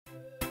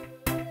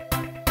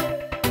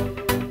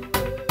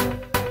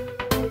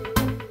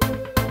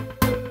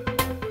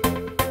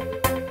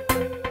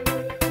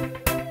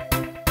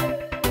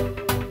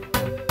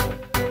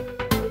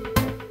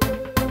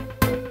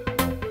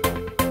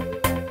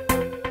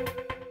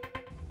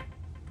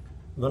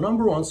The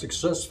number one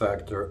success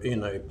factor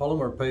in a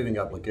polymer paving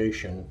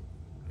application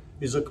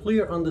is a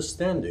clear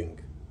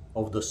understanding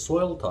of the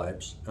soil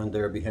types and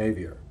their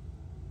behavior.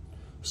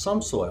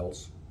 Some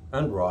soils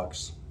and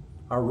rocks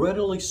are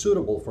readily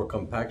suitable for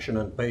compaction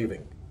and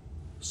paving.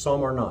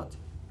 Some are not.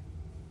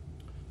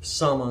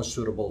 Some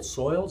unsuitable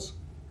soils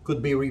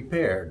could be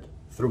repaired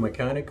through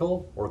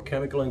mechanical or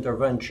chemical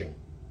intervention.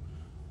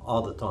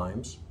 Other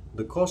times,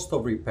 the cost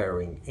of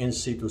repairing in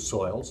situ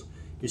soils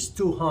is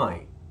too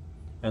high,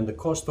 and the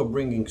cost of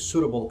bringing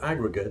suitable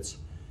aggregates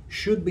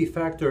should be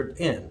factored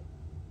in,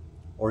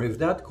 or if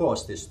that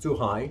cost is too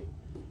high,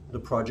 the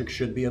project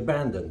should be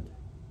abandoned.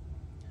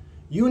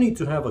 You need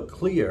to have a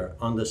clear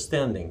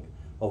understanding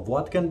of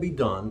what can be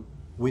done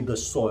with the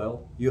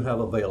soil you have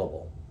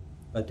available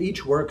at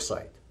each work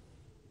site.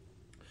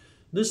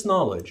 This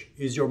knowledge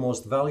is your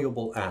most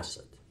valuable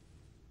asset.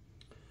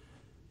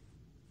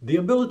 The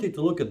ability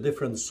to look at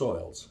different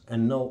soils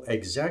and know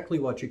exactly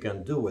what you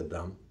can do with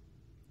them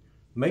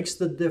makes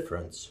the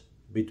difference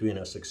between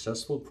a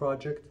successful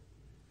project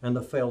and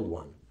a failed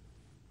one.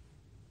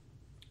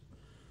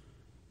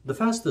 The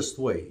fastest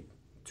way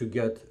to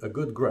get a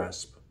good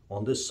grasp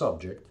on this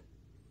subject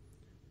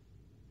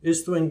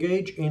is to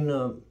engage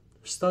in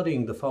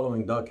studying the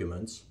following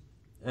documents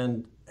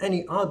and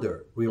any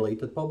other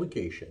related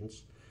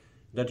publications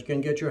that you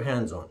can get your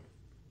hands on.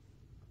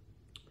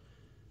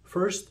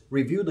 First,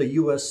 review the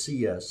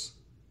USCS,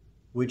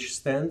 which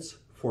stands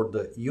for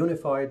the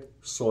Unified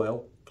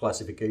Soil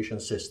Classification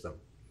System,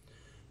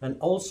 and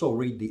also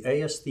read the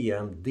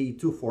ASTM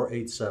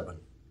D2487.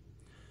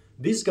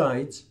 These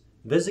guides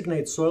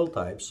designate soil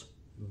types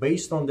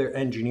based on their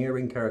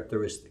engineering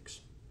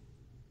characteristics.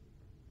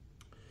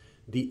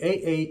 The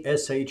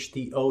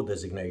AASHTO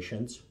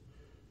designations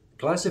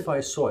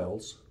classify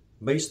soils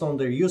based on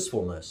their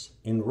usefulness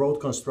in road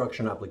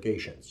construction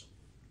applications.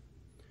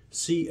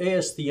 See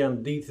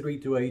ASTM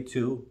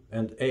D3282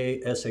 and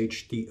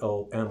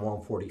AASHTO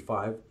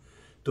N145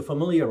 to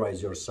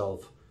familiarize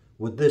yourself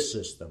with this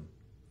system.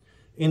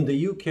 In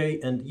the UK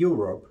and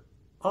Europe,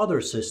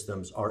 other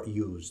systems are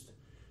used,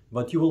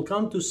 but you will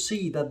come to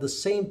see that the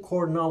same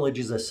core knowledge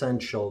is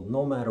essential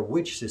no matter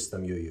which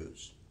system you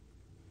use.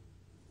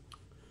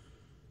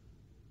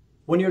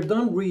 When you're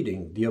done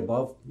reading the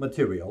above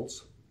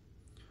materials,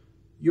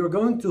 you're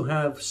going to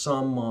have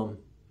some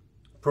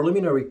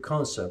preliminary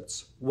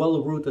concepts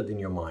well rooted in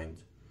your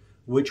mind,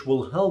 which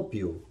will help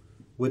you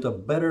with a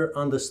better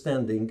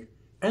understanding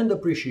and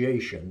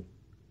appreciation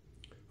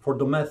for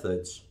the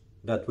methods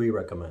that we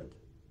recommend.